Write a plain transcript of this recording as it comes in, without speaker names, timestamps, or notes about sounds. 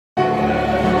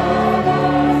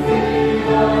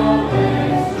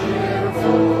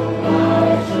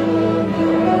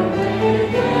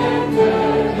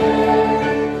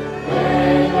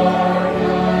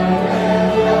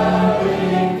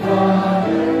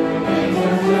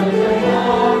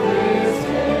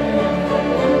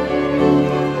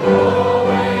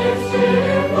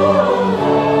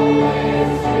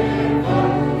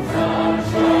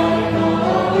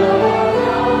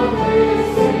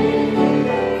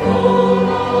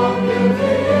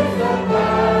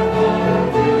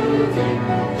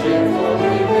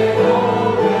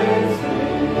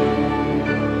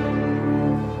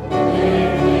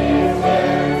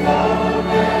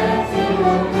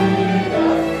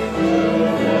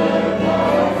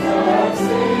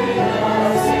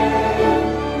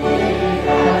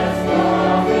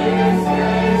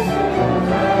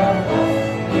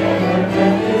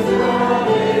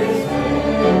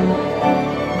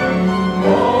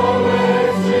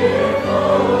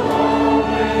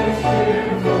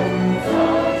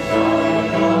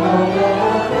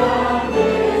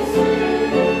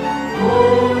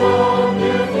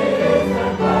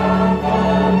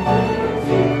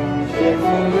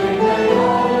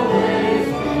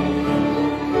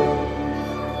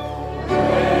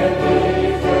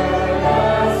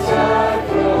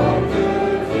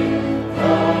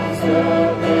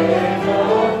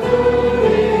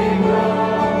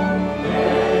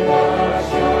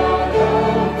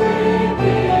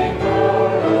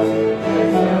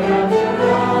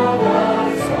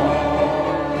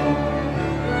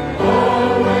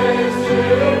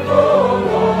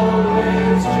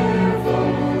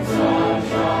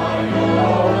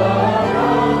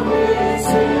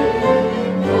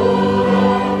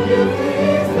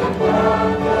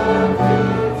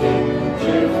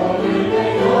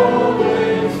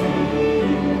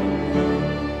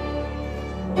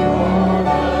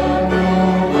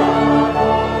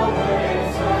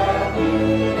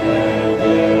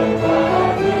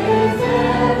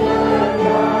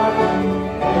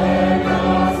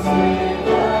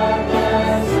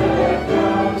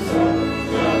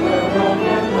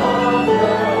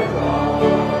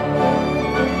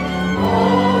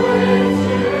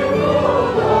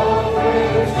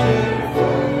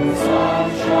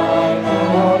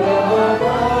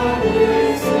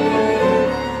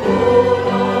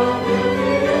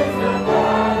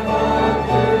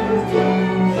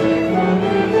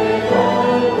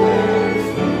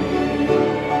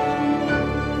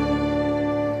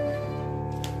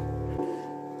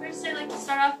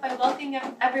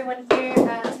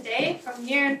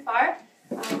near and far.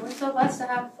 We're so blessed to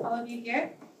have all of you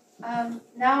here.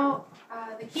 Now,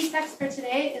 the key text for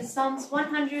today is Psalms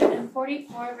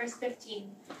 144, verse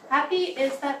 15. Happy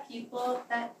is that people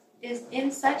that is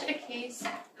in such a case,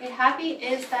 and happy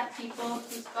is that people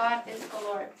whose God is the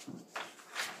Lord.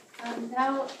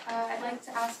 Now, I'd like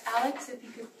to ask Alex if you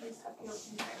could please help me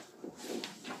open prayer.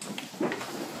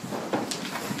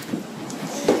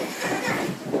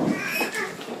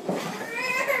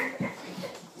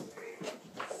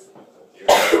 Dear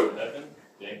Father in heaven,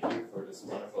 thank you for this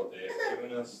wonderful day you've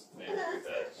given us. Thank you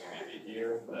that we may be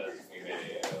here, that we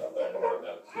may learn more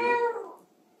about you,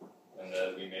 and that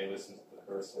we may listen to the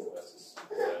person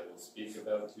that will speak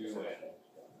about you.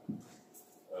 And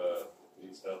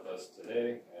please help us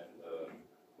today, and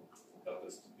help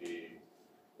us to be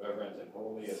reverent and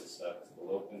holy as the Sabbath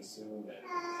will open soon, and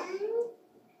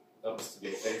help us to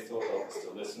be faithful, help us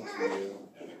to listen to you,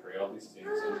 and we pray all these things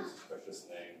in Jesus' precious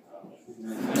name.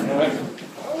 Amen.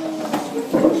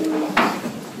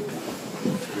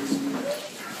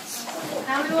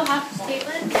 Now we will have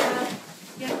Kaitlin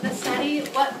give the study,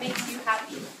 What Makes You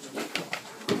Happy?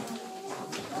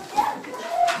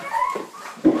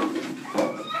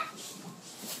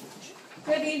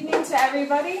 Good evening to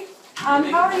everybody. How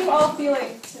are you all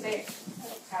feeling today?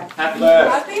 Happy.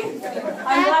 Happy?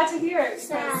 I'm glad to hear it,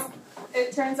 because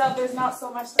it turns out there's not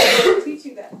so much that I can teach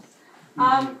you then.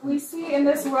 We see in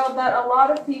this world that a lot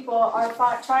of people are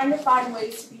trying to find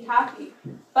ways to be happy,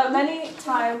 but many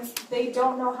times they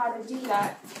don't know how to do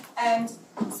that. And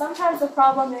sometimes the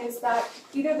problem is that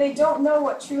either they don't know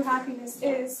what true happiness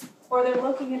is, or they're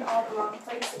looking in all the wrong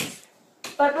places.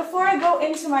 But before I go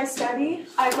into my study,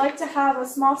 I'd like to have a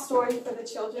small story for the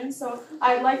children, so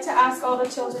I'd like to ask all the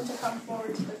children to come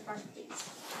forward to the front, please.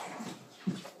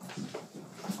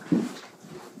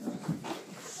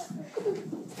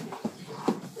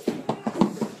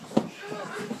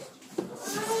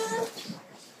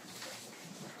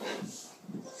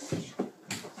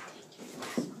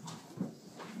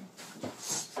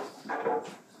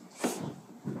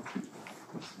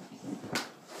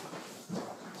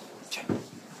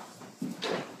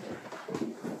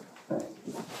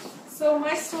 So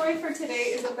my story for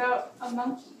today is about a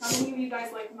monkey. How many of you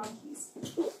guys like monkeys?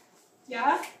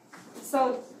 Yeah?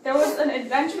 So there was an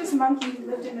adventurous monkey who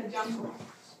lived in the jungle,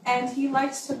 and he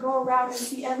liked to go around and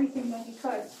see everything that he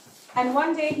could. And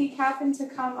one day he happened to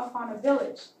come upon a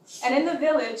village. And in the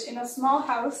village, in a small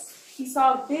house, he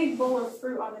saw a big bowl of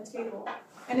fruit on the table.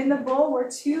 And in the bowl were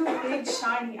 2 big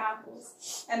shiny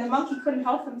apples. And the monkey couldn't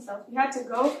help himself. He had to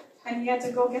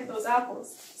go get those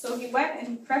apples. So he went and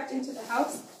he crept into the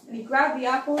house, and he grabbed the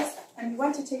apples, and he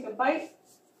went to take a bite,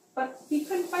 but he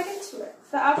couldn't bite into it.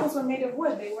 The apples were made of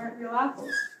wood, they weren't real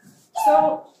apples.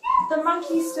 So the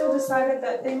monkey still decided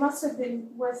that they must have been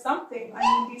worth something. I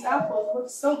mean, these apples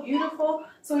looked so beautiful.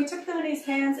 So he took them in his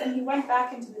hands, and he went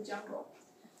back into the jungle.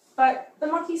 But the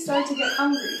monkey started to get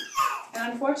hungry,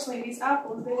 and unfortunately these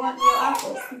apples, they weren't real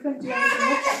apples. He couldn't do anything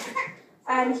with them.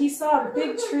 And he saw a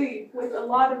big tree with a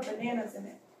lot of bananas in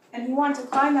it. And he wanted to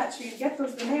climb that tree and get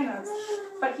those bananas,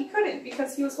 but he couldn't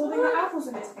because he was holding the apples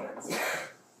in his hands.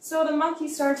 So the monkey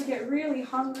started to get really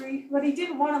hungry, but he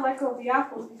didn't want to let go of the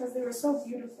apples because they were so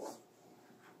beautiful.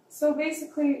 So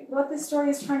basically, what this story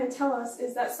is trying to tell us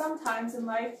is that sometimes in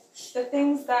life, the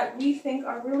things that we think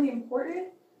are really important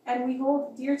and we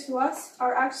hold dear to us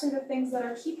are actually the things that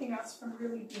are keeping us from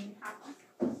really being happy.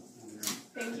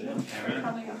 Thank you for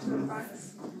coming up to the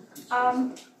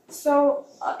front. So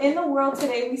in the world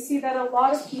today, we see that a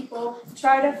lot of people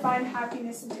try to find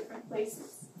happiness in different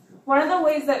places. One of the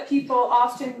ways that people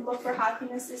often look for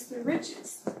happiness is through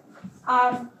riches.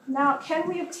 Now, can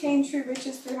we obtain true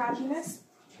riches through happiness?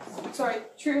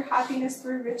 True happiness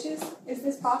through riches? Is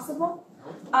this possible?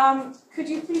 Could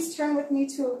you please turn with me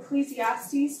to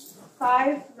Ecclesiastes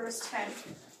 5, verse 10.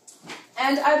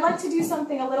 And I'd like to do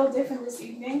something a little different this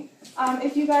evening.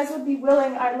 If you guys would be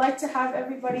willing, I'd like to have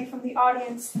everybody from the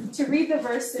audience to read the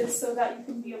verses so that you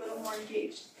can be a little more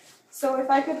engaged. So if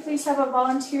I could please have a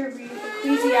volunteer read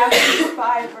Ecclesiastes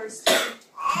 5, verse 10.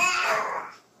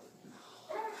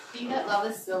 He that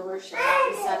loveth silver shall not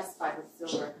be satisfied with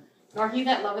silver, nor he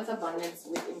that loveth abundance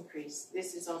with increase.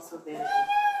 This is also vanity.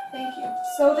 Thank you.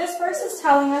 So this verse is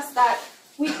telling us that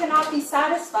we cannot be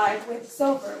satisfied with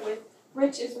silver, with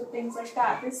riches, with things like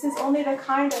that. This is only the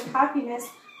kind of happiness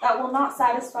that will not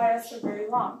satisfy us for very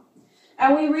long.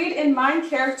 And we read in Mind,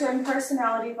 Character, and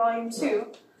Personality, Volume 2,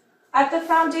 at the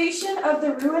foundation of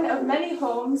the ruin of many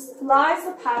homes lies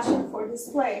the passion for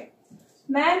display.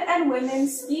 Men and women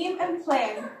scheme and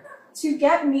plan to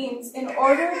get means in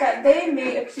order that they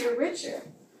may appear richer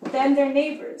than their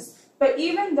neighbors. But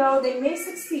even though they may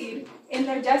succeed, In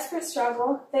their desperate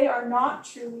struggle, they are not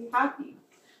truly happy.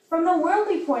 From the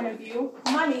worldly point of view,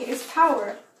 money is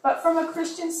power, but from a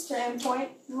Christian standpoint,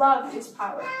 love is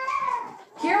power.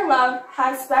 Here, love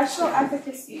has special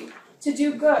efficacy to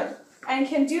do good and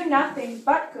can do nothing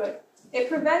but good. It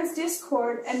prevents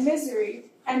discord and misery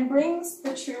and brings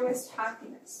the truest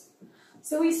happiness.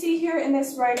 So we see here in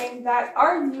this writing that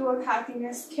our view of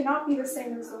happiness cannot be the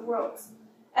same as the world's.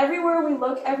 Everywhere we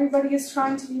look, everybody is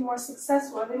trying to be more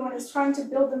successful. Everyone is trying to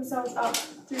build themselves up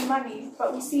through money,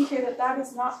 but we see here that that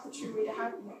is not the true way to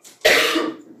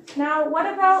happiness. Now, what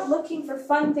about looking for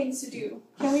fun things to do?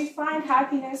 Can we find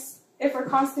happiness if we're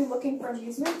constantly looking for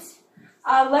amusements?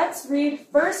 Let's read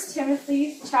 1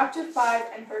 Timothy chapter 5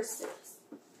 and verse 6.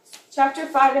 Chapter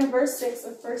 5 and verse 6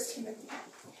 of 1 Timothy.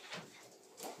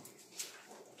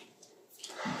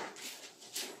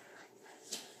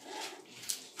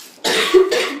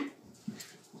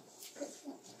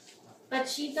 But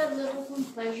she that liveth in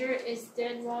pleasure is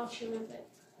dead while she liveth.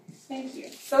 Thank you.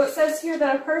 So it says here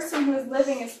that a person who is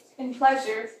living in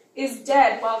pleasure is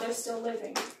dead while they're still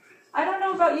living. I don't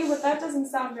know about you, but that doesn't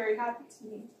sound very happy to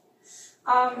me.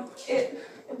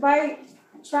 By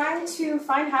trying to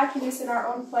find happiness in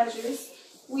our own pleasures,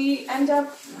 we end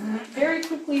up very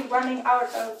quickly running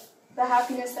out of the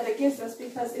happiness that it gives us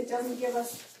because it doesn't give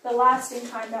us the lasting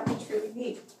kind that we truly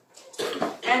need.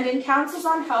 And in Counsels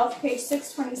on Health, page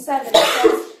 627, it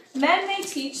says, men may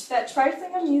teach that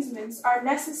trifling amusements are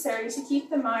necessary to keep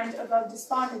the mind above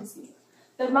despondency.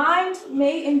 The mind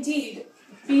may indeed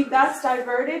be thus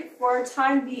diverted for a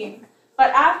time being,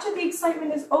 but after the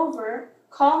excitement is over,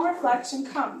 calm reflection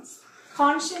comes.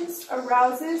 Conscience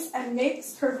arouses and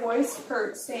makes her voice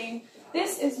heard, saying,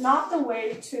 this is not the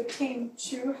way to obtain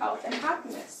true health and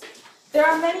happiness. There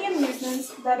are many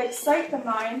amusements that excite the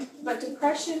mind, but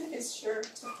depression is sure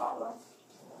to follow.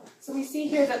 So we see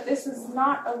here that this is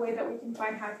not a way that we can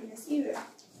find happiness either.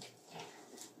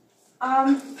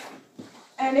 And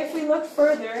if we look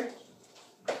further,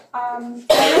 let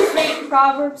us read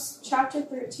Proverbs chapter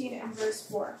 13 and verse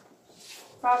 4.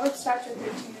 Proverbs chapter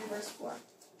 13 and verse 4.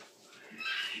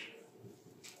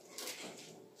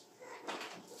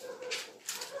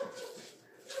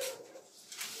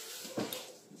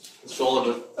 The soul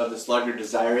of the sluggard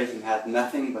desireth and hath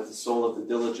nothing, but the soul of the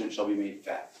diligent shall be made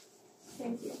fat.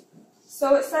 Thank you.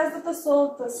 So it says that the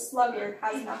soul of the sluggard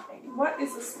has nothing. What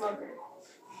is a sluggard?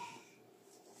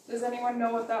 Does anyone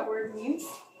know what that word means?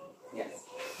 Yes.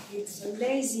 It's a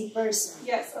lazy person.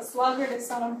 Yes, a sluggard is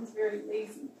someone who's very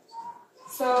lazy.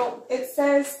 So it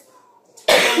says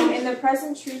in the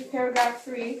Present Truth, paragraph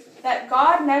 3, that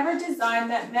God never designed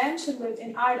that man should live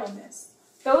in idleness.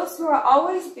 Those who are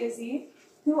always busy,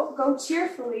 who go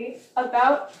cheerfully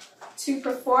about to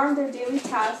perform their daily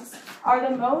tasks, are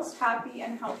the most happy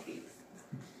and healthy.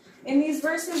 In these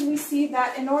verses, we see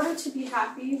that in order to be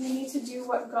happy, we need to do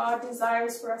what God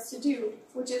desires for us to do,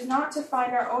 which is not to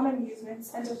find our own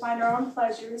amusements and to find our own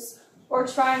pleasures, or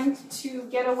trying to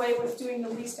get away with doing the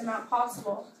least amount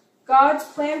possible. God's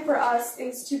plan for us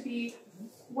is to be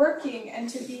working and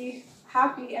to be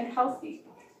happy and healthy.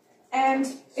 And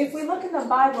if we look in the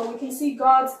Bible, we can see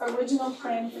God's original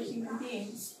plan for human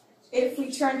beings. If we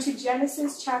turn to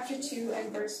Genesis chapter 2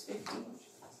 and verse 15.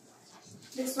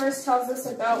 This verse tells us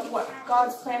about what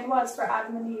God's plan was for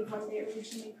Adam and Eve when they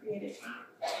originally created him.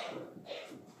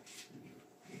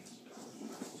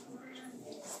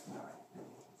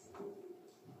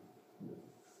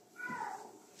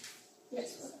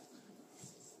 Yes.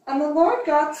 And the Lord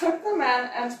God took the man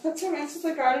and put him into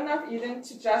the Garden of Eden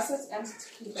to dress it and to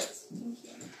keep it. Thank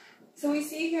you. So we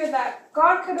see here that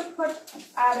God could have put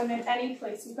Adam in any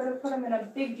place. He could have put him in a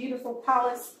big, beautiful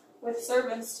palace with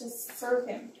servants to serve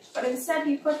him. But instead,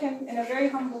 he put him in a very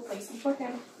humble place. He put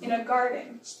him in a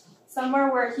garden, somewhere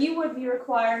where he would be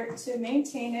required to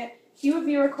maintain it. He would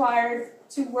be required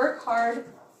to work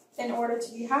hard in order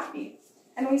to be happy.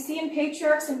 And we see in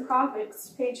Patriarchs and Prophets,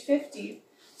 page 50,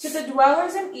 to the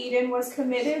dwellers in Eden was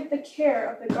committed the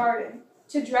care of the garden,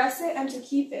 to dress it and to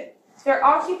keep it. Their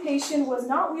occupation was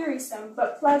not wearisome,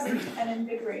 but pleasant and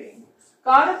invigorating.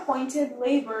 God appointed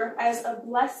labor as a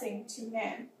blessing to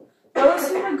man. Those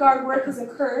who regard work as a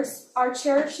curse are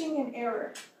cherishing an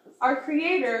error. Our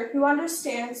Creator, who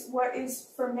understands what is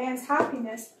for man's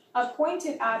happiness,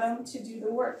 appointed Adam to do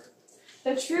the work.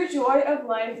 The true joy of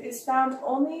life is found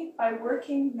only by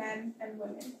working men and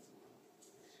women.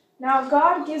 Now,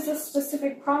 God gives us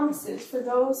specific promises for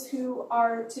those who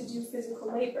are to do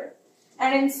physical labor.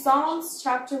 And in Psalms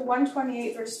chapter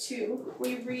 128, verse 2,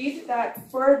 we read that,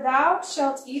 "For thou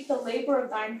shalt eat the labor of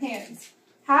thine hands.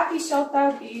 Happy shalt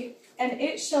thou be, and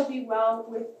it shall be well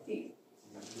with thee."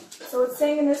 So it's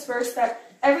saying in this verse that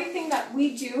everything that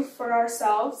we do for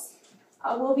ourselves,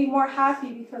 we'll be more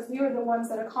happy because we were the ones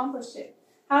that accomplished it.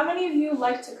 How many of you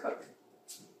like to cook?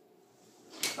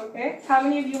 Okay. How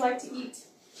many of you like to eat?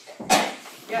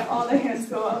 Yeah, all the hands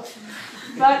go up.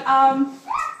 But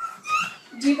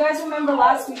do you guys remember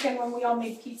last weekend when we all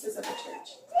made pizzas at the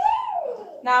church?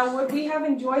 Now, would we have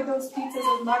enjoyed those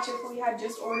pizzas as much if we had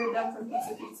just ordered them from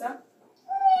Pizza?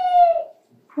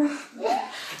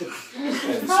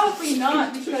 Probably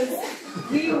not, because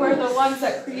we were the ones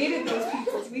that created those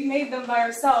pizzas. We made them by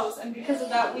ourselves, and because of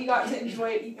that, we got to enjoy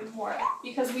it even more,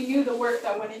 because we knew the work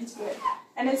that went into it.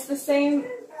 And it's the same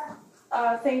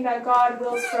thing that God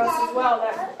wills for us as well,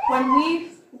 that when we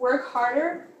work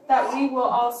harder, that we will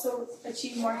also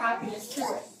achieve more happiness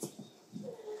through it.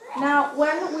 Now,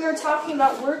 when we are talking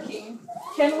about working,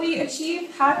 can we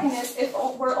achieve happiness if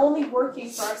we're only working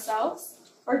for ourselves,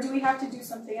 or do we have to do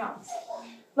something else?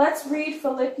 Let's read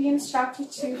Philippians chapter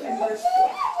 2 and verse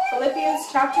 4. Philippians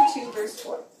chapter 2, verse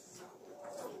 4.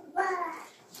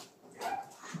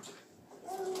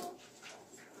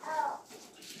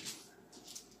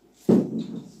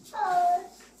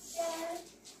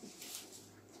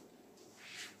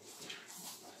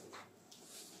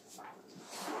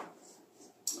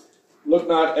 Look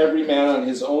not every man on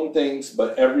his own things,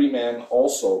 but every man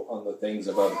also on the things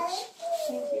of others.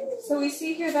 Thank you. So we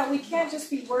see here that we can't just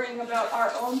be worrying about our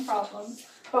own problems,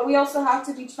 but we also have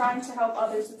to be trying to help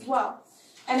others as well.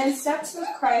 And in Steps with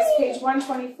Christ, page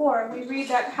 124, we read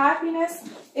that happiness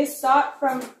is sought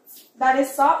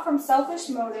from selfish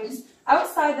motives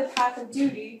outside the path of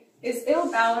duty, is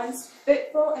ill-balanced,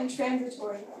 fitful, and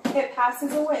transitory. It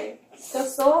passes away. The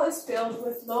soul is filled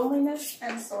with loneliness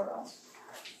and sorrow.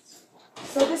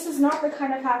 So this is not the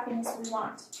kind of happiness we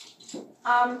want.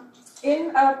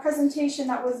 In a presentation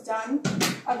that was done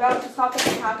about the topic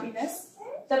of happiness,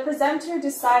 the presenter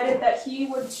decided that he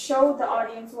would show the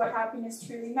audience what happiness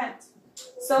truly meant.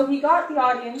 So he got the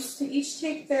audience to each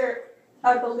take their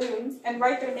balloon and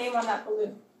write their name on that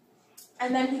balloon.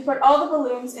 And then he put all the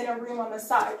balloons in a room on the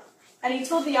side. And he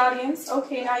told the audience,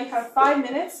 okay, now you have 5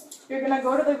 minutes. You're going to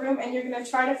go to the room and you're going to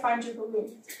try to find your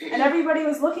balloon. And everybody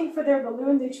was looking for their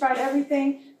balloon. They tried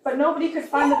everything, but nobody could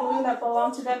find the balloon that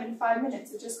belonged to them in 5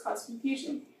 minutes. It just caused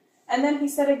confusion. And then he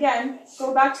said again,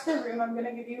 go back to the room. I'm going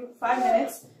to give you 5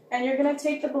 minutes. And you're going to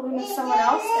take the balloon of someone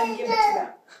else and give it to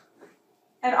them.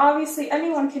 And obviously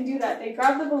anyone can do that. They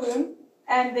grabbed the balloon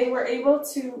and they were able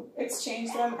to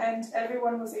exchange them and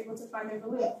everyone was able to find their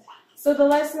balloon. So the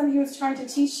lesson he was trying to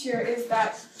teach here is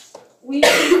that we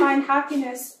can find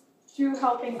happiness through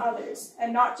helping others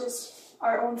and not just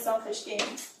our own selfish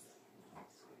gains.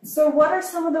 So what are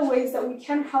some of the ways that we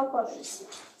can help others?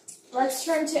 Let's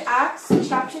turn to Acts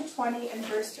chapter 20 and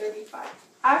verse 35.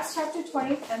 Acts chapter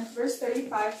 20 and verse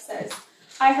 35 says,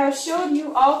 I have showed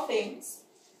you all things,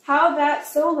 how that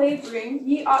so laboring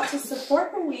ye ought to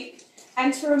support the weak,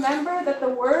 and to remember that the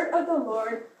word of the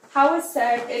Lord, how it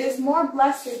said, it is more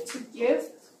blessed to give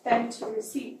than to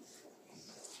receive.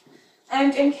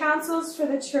 And in Counsels for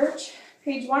the Church,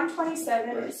 page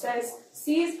 127, it says,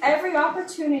 seize every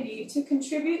opportunity to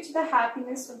contribute to the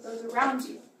happiness of those around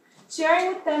you,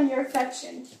 sharing with them your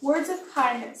affection, words of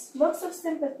kindness, looks of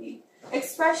sympathy,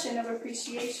 expression of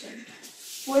appreciation.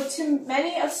 Would to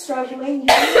many a struggling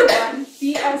young one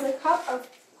be as a cup of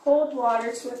cold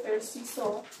water to a thirsty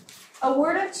soul. A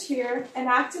word of cheer, an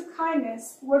act of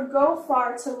kindness, would go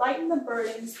far to lighten the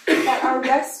burdens that are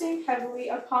resting heavily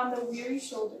upon the weary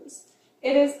shoulders.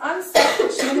 It is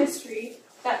unselfish ministry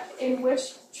in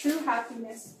which true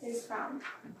happiness is found.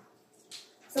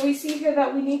 So we see here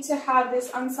that we need to have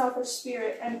this unselfish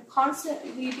spirit and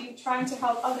constantly be trying to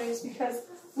help others because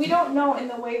we don't know in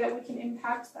the way that we can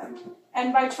impact them.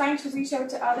 And by trying to reach out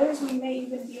to others, we may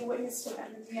even be a witness to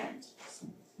them in the end.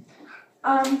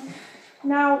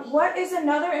 Now, what is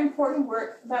another important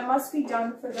work that must be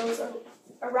done for those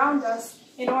around us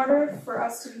in order for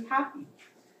us to be happy?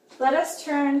 Let us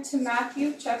turn to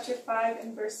Matthew chapter 5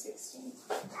 and verse 16.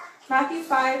 Matthew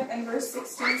 5 and verse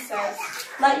 16 says,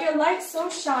 let your light so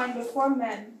shine before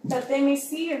men that they may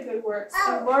see your good works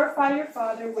and glorify your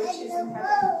Father which is in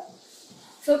heaven.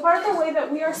 So part of the way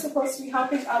that we are supposed to be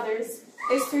helping others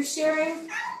is through sharing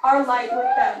our light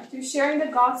with them, through sharing the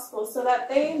gospel so that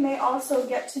they may also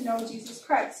get to know Jesus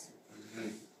Christ.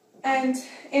 And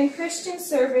in Christian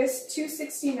Service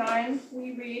 269,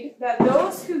 we read that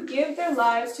those who give their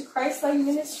lives to Christ-like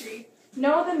ministry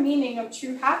know the meaning of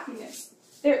true happiness.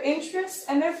 Their interests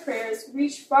and their prayers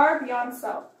reach far beyond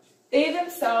self. They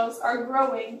themselves are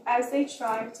growing as they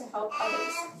try to help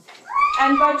others.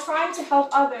 And by trying to help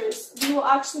others, we will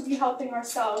actually be helping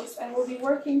ourselves and we'll be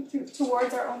working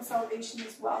towards our own salvation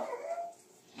as well.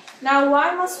 Now,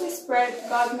 why must we spread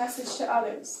God's message to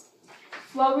others?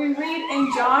 Well, we read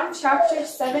in John chapter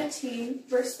 17,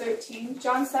 verse 13.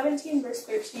 John 17, verse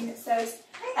 13, it says,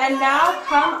 "And now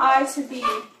come I to thee,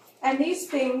 and these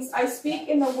things I speak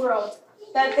in the world,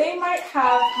 that they might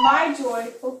have my joy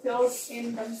fulfilled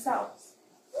in themselves."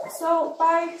 So,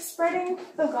 by spreading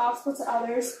the gospel to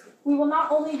others, we will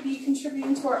not only be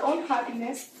contributing to our own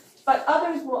happiness, but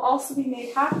others will also be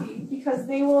made happy because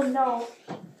they will know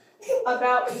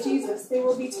about Jesus. They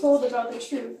will be told about the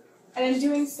truth. And in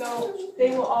doing so,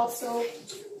 they will also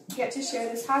get to share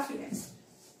this happiness.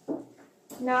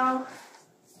 Now,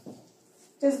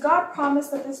 does God promise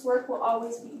that this work will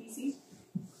always be easy?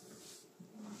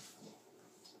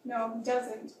 No, he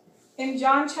doesn't. In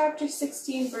John chapter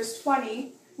 16, verse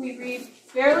 20, we read,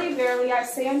 "Verily, verily, I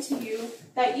say unto you,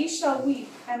 that ye shall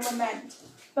weep and lament,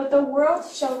 but the world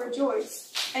shall rejoice.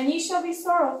 And ye shall be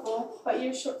sorrowful, but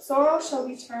your sorrow shall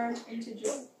be turned into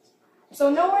joy." So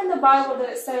nowhere in the Bible that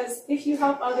it says, if you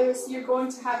help others, you're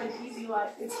going to have an easy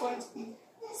life. It's going to be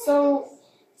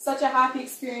such a happy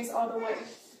experience all the way.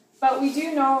 But we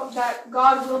do know that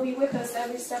God will be with us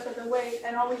every step of the way,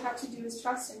 and all we have to do is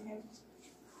trust in him.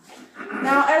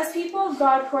 Now, as people of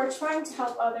God who are trying to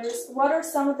help others, what are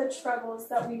some of the troubles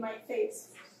that we might face?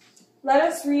 Let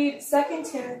us read 2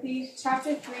 Timothy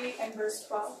chapter 3 and verse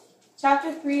 12.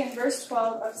 Chapter 3 and verse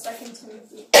 12 of 2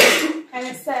 Timothy. And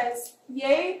it says,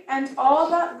 "Yea, and all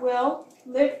that will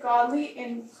live godly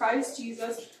in Christ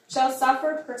Jesus shall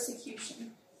suffer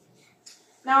persecution."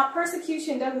 Now,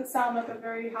 persecution doesn't sound like a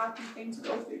very happy thing to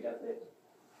go through, does it?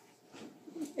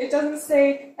 It doesn't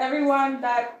say everyone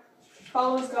that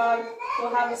follows God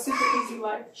will have a super easy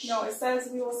life. No, it says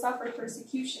we will suffer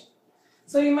persecution.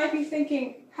 So you might be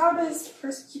thinking, how does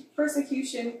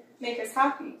persecution make us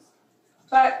happy?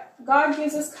 But God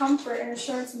gives us comfort and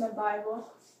assurance in the Bible.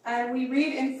 And we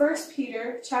read in 1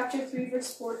 Peter chapter 3,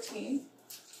 verse 14,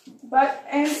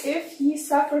 and if ye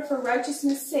suffer for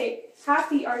righteousness' sake,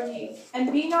 happy are ye,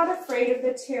 and be not afraid of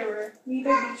the terror,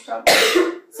 neither be troubled.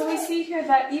 So we see here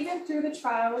that even through the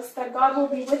trials, that God will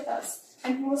be with us,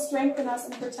 and he will strengthen us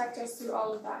and protect us through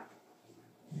all of that.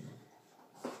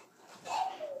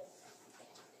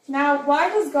 Now, why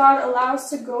does God allow us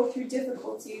to go through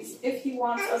difficulties if he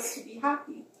wants us to be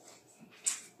happy?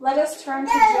 Let us turn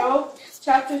to Job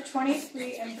chapter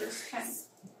 23 and verse 10.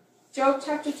 Job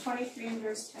chapter 23 and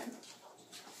verse 10.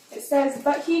 It says,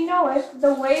 "But he knoweth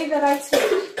the way that I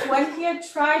take. When he had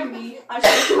tried me, I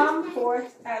shall come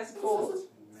forth as gold."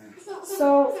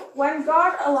 So, when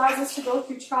God allows us to go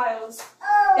through trials,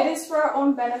 it is for our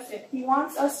own benefit. He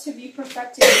wants us to be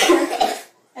perfected in character.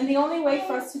 And the only way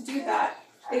for us to do that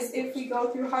is if we go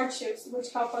through hardships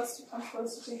which help us to come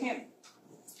closer to him.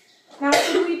 Now,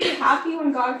 should we be happy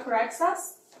when God corrects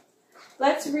us?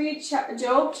 Let's read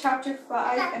Job chapter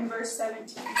 5 and verse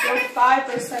 17. Job 5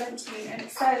 verse 17, and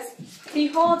it says,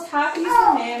 "Behold, happy is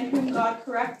the man whom God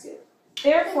corrected.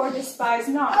 Therefore despise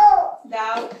not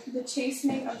thou the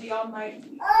chastening of the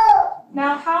Almighty."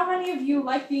 Now, how many of you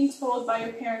like being told by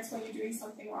your parents when you're doing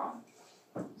something wrong?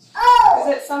 Is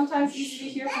it sometimes easy to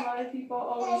hear from other people,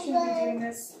 "Oh, you shouldn't be doing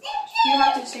this. You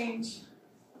have to change"?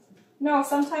 No,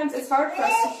 sometimes it's hard for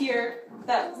us to hear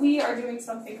that we are doing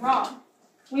something wrong.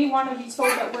 We want to be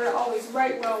told that we're always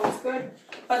right, we're always good,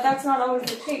 but that's not always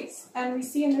the case. And we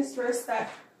see in this verse that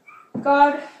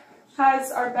God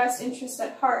has our best interests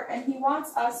at heart, and he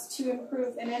wants us to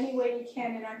improve in any way we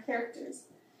can in our characters.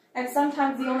 And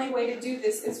sometimes the only way to do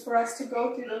this is for us to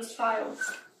go through those trials.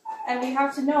 And we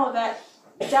have to know that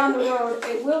down the road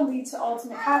it will lead to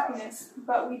ultimate happiness,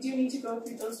 but we do need to go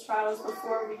through those trials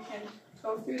before we can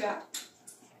go through that.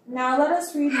 Now let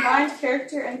us read Mind,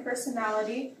 Character, and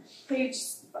Personality, page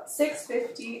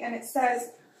 650, and it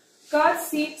says, "God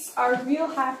seeks our real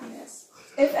happiness.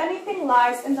 If anything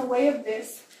lies in the way of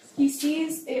this, he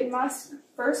sees it must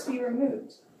first be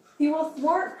removed. He will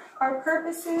thwart our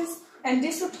purposes and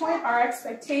disappoint our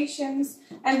expectations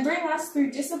and bring us through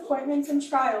disappointments and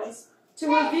trials to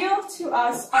reveal to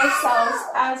us ourselves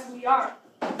as we are.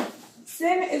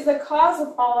 Sin is the cause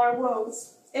of all our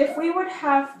woes. If we would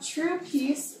have true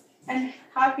peace and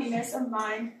happiness of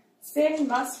mind, sin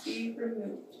must be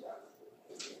removed."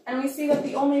 And we see that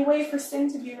the only way for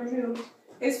sin to be removed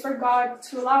is for God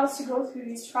to allow us to go through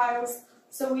these trials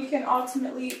so we can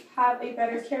ultimately have a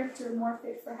better character, more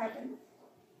fit for heaven.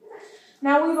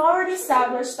 Now, we've already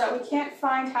established that we can't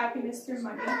find happiness through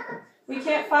money. We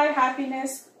can't find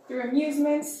happiness through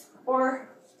amusements or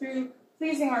through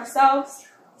pleasing ourselves.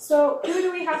 So who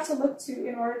do we have to look to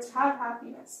in order to have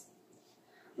happiness?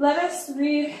 Let us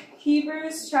read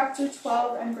Hebrews chapter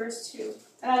 12 and verse 2.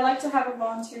 And I'd like to have a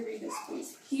volunteer read this,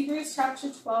 please. Hebrews chapter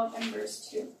 12 and verse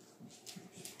 2.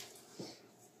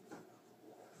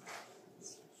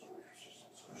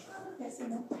 Yes,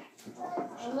 amen.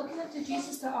 Looking unto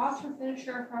Jesus, the author and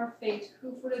finisher of our faith,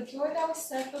 who for the joy that was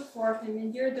set before him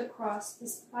endured the cross,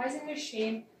 despising the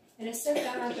shame, and is set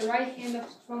down at the right hand of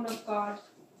the throne of God.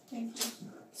 Thank you.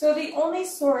 So the only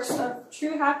source of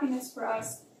true happiness for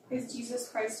us is Jesus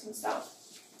Christ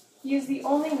himself. He is the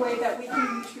only way that we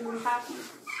can be truly happy.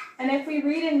 And if we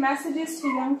read in Messages to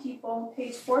Young People,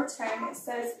 page 410, it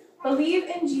says, "Believe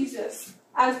in Jesus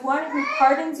as one who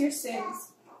pardons your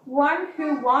sins, one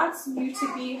who wants you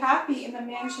to be happy in the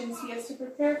mansions he has to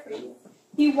prepare for you.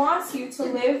 He wants you to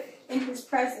live in his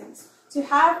presence, to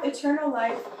have eternal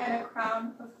life and a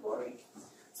crown of glory."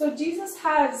 So Jesus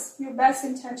has your best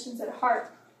intentions at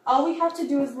heart. All we have to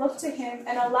do is look to him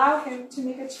and allow him to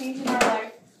make a change in our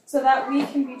life so that we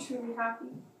can be truly happy.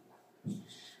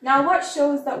 Now, what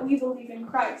shows that we believe in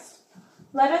Christ?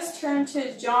 Let us turn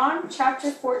to John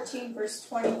chapter 14, verse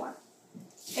 21.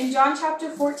 In John chapter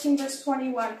 14, verse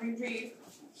 21, we read,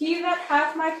 "He that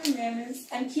hath my commandments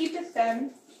and keepeth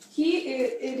them,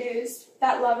 it is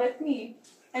that loveth me.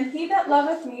 And he that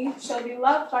loveth me shall be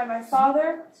loved by my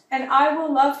Father, and I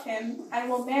will love him and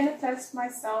will manifest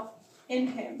myself in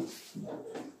him."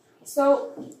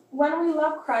 So when we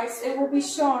love Christ, it will be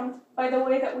shown by the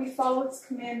way that we follow his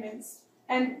commandments.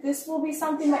 And this will be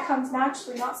something that comes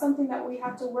naturally, not something that we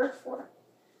have to work for.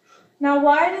 Now,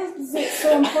 why is it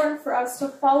so important for us to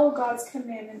follow God's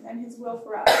commandment and his will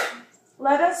for us?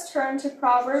 Let us turn to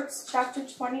Proverbs chapter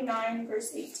 29,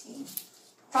 verse 18.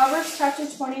 Proverbs chapter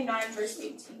 29, verse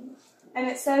 18. And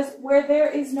it says, "Where there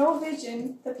is no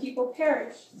vision, the people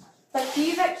perish. But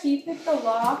he that keepeth the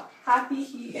law, happy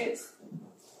he is."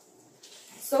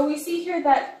 So we see here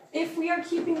that if we are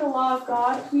keeping the law of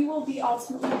God, we will be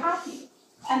ultimately happy.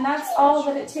 And that's all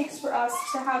that it takes for us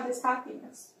to have this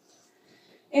happiness.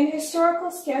 In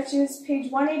Historical Sketches, page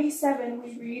 187,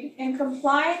 we read, "In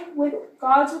complying with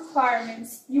God's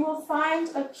requirements, you will find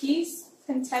a peace,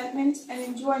 contentment, and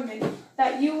enjoyment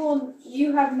that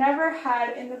you have never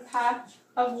had in the path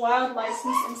of wild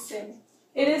license and sin.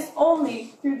 It is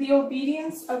only through the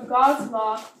obedience of God's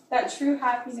law that true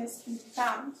happiness can be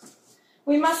found."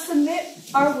 We must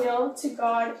submit our will to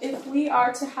God if we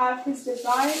are to have his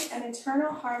divine and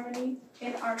eternal harmony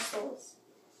in our souls.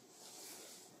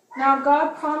 Now,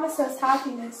 God promised us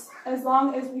happiness as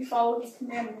long as we follow his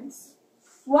commandments.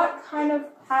 What kind of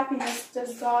happiness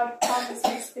does God promise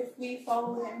us if we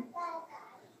follow him?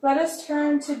 Let us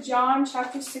turn to John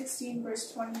chapter 16,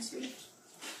 verse 22.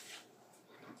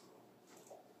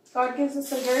 God gives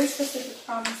us a very specific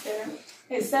promise there.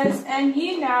 It says, "And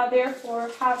ye now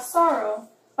therefore have sorrow,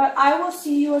 but I will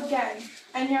see you again,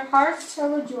 and your hearts shall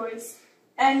rejoice,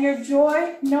 and your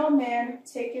joy no man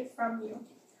taketh from you."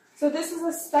 So this is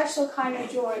a special kind of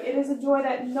joy. It is a joy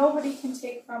that nobody can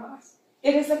take from us.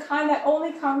 It is a kind that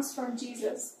only comes from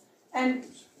Jesus, and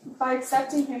by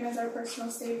accepting him as our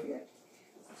personal Savior.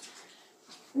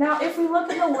 Now, if we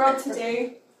look in the world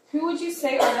today, who would you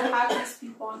say are the happiest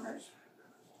people on earth?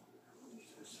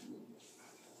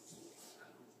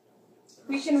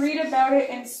 We can read about it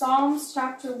in Psalms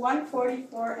chapter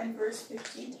 144 and verse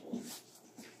 15.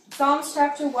 Psalms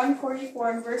chapter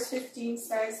 144 and verse 15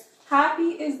 says,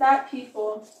 "Happy is that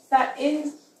people that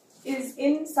is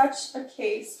in such a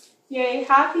case. Yea,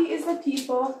 happy is the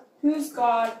people whose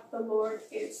God the Lord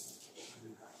is."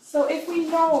 So if we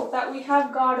know that we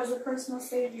have God as a personal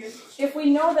Savior, if we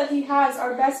know that he has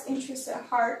our best interests at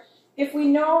heart, if we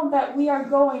know that we are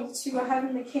going to a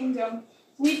heavenly kingdom,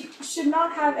 we should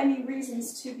not have any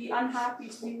reasons to be unhappy,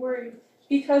 to be worried,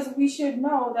 because we should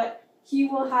know that he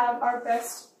will have our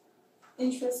best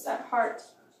interests at heart.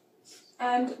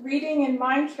 And reading in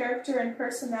Mind, Character, and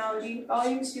Personality,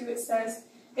 volume 2, it says,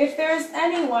 "If there is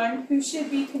anyone who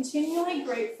should be continually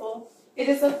grateful, it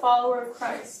is a follower of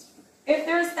Christ. If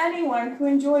there is anyone who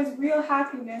enjoys real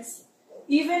happiness,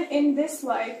 even in this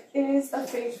life, it is a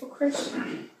faithful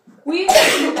Christian." We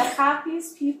should be the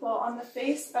happiest people on the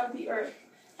face of the earth,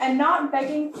 and not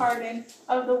begging pardon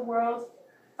of the world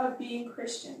of being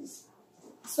Christians.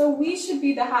 So we should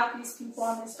be the happiest people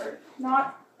on this earth,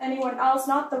 not anyone else,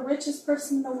 not the richest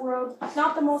person in the world,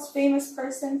 not the most famous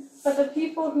person, but the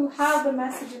people who have the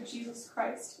message of Jesus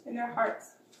Christ in their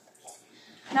hearts.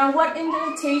 Now, what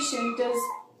invitation does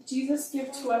Jesus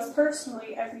give to us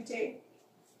personally every day?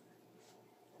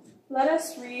 Let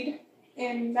us read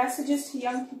in Messages to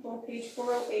Young People, page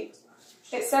 408.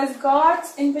 It says,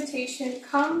 "God's invitation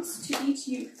comes to each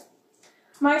youth.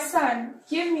 My son,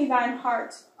 give me thine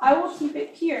heart. I will keep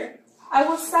it pure. I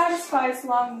will satisfy its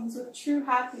longings with true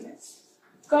happiness."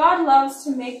 God loves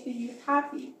to make the youth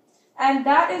happy, And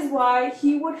that is why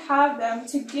he would have them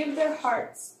to give their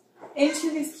hearts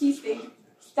into his keeping,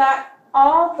 that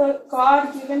all the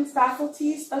God-given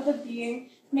faculties of the being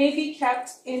may be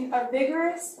kept in a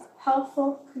vigorous,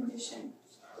 healthful condition.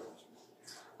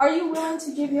 Are you willing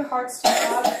to give your hearts to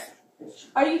God?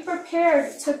 Are you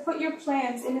prepared to put your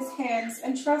plans in his hands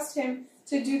and trust him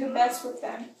to do the best with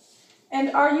them?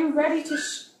 And are you ready to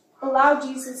allow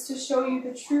Jesus to show you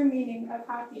the true meaning of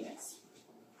happiness?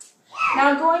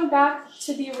 Now, going back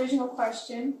to the original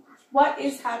question, what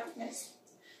is happiness?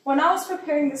 When I was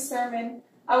preparing this sermon,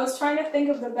 I was trying to think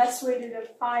of the best way to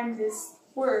define this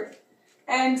word.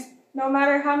 And no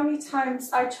matter how many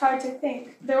times I tried to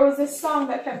think, there was this song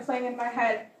that kept playing in my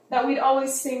head that we'd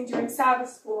always sing during Sabbath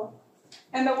school.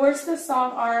 And the words of the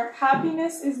song are,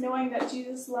 happiness is knowing that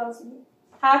Jesus loves me.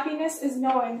 Happiness is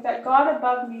knowing that God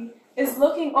above me is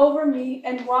looking over me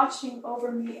and watching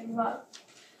over me in love.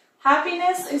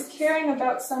 Happiness is caring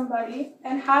about somebody,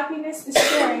 and happiness is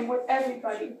sharing with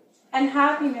everybody. And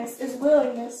happiness is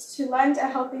willingness to lend a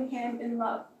helping hand in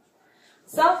love.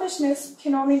 Selfishness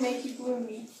can only make you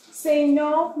gloomy. Saying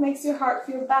no makes your heart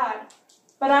feel bad.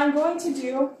 But I'm going to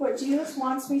do what Jesus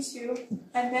wants me to,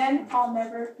 and then I'll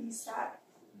never be sad.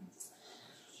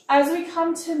 As we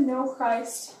come to know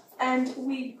Christ and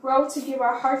we grow to give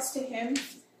our hearts to him,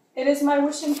 it is my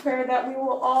wish and prayer that we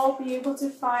will all be able to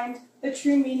find the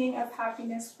true meaning of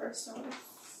happiness personally.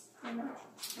 Amen.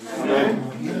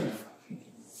 Amen.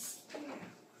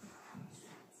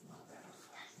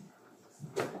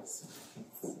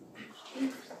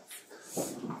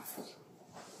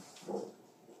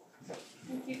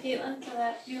 Thank you, Kaitlin, for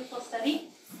that beautiful study.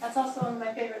 That's also one of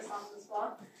my favorite songs as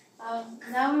well.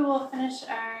 Now we will finish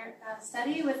our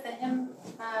study with the hymn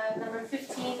number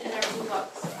 15 in our blue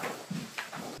books.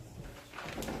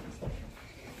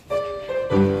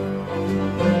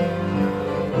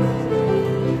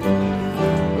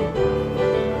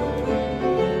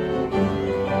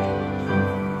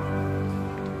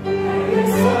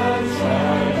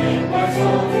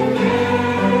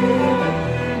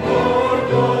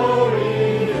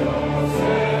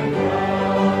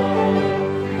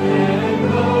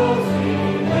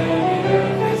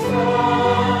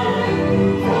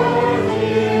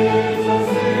 Jesus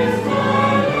is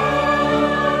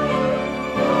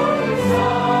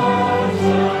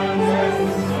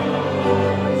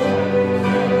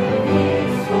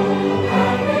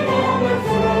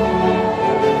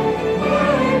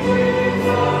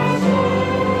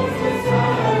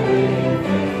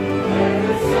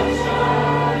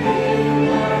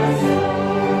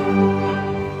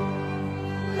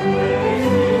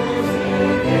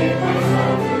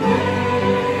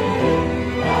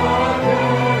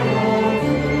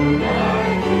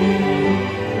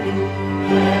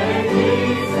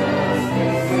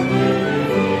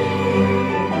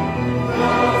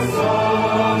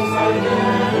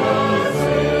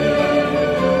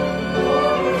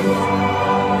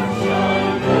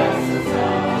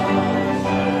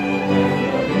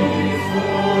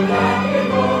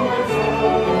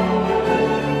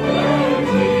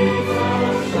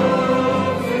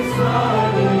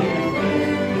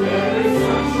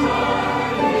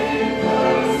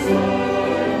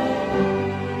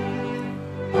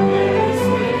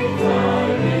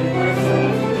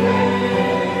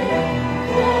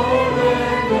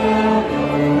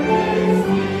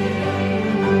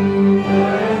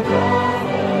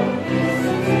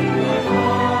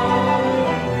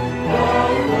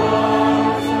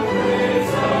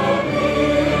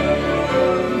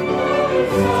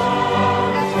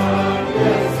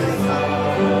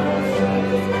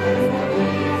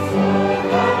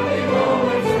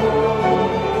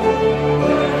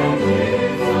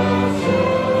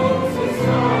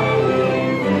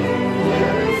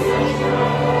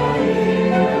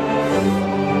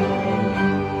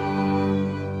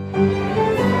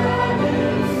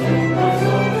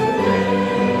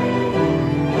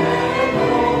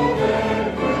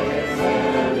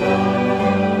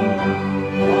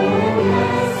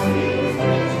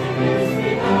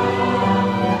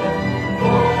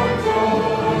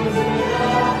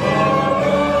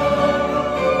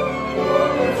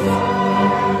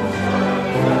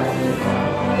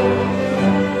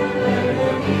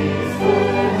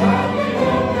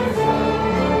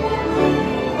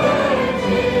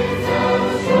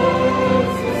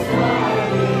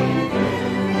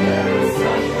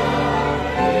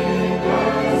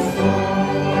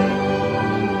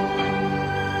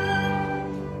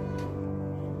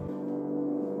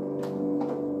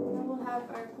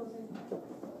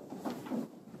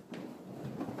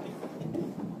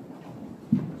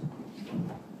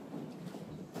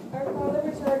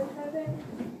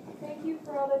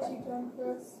done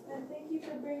for us. And thank you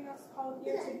for bringing us all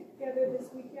here together this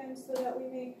weekend so that we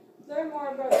may learn more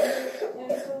about you and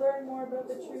to learn more about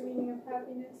the true meaning of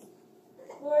happiness.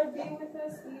 Lord, be with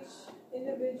us each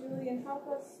individually and help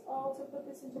us all to put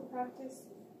this into practice.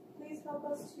 Please help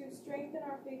us to strengthen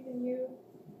our faith in you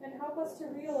and help us to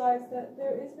realize that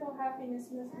there is no happiness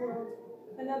in this world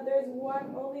and that there is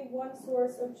only one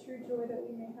source of true joy that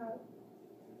we may have.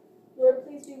 Lord,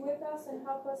 please be with us and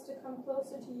help us to come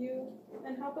closer to you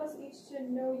and help us each to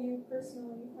know you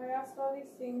personally. I ask all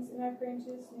these things and I pray in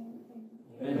Jesus' name.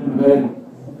 Amen.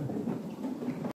 Amen.